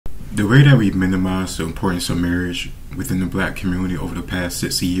The way that we minimize the importance of marriage within the black community over the past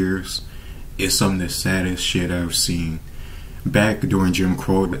 60 years is some of the saddest shit I've seen. Back during Jim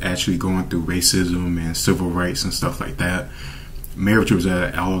Crow, actually going through racism and civil rights and stuff like that, marriage was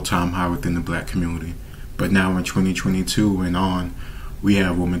at an all-time high within the black community. But now in 2022 and on, we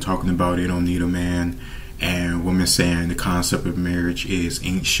have women talking about they don't need a man, and women saying the concept of marriage is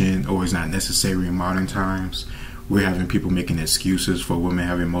ancient or is not necessary in modern times. We're having people making excuses for women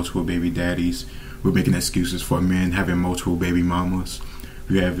having multiple baby daddies. We're making excuses for men having multiple baby mamas.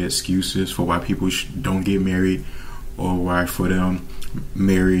 We have excuses for why people don't get married, or why for them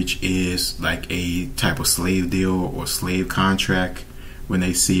marriage is like a type of slave deal or slave contract when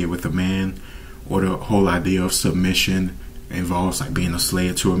they see it with a man, or the whole idea of submission involves like being a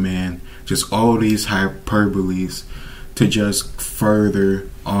slave to a man. Just all these hyperboles to just further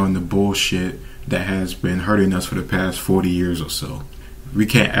on the bullshit that has been hurting us for the past 40 years or so. We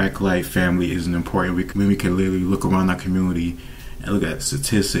can't act like family isn't important when we can literally look around our community and look at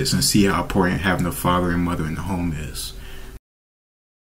statistics and see how important having a father and mother in the home is.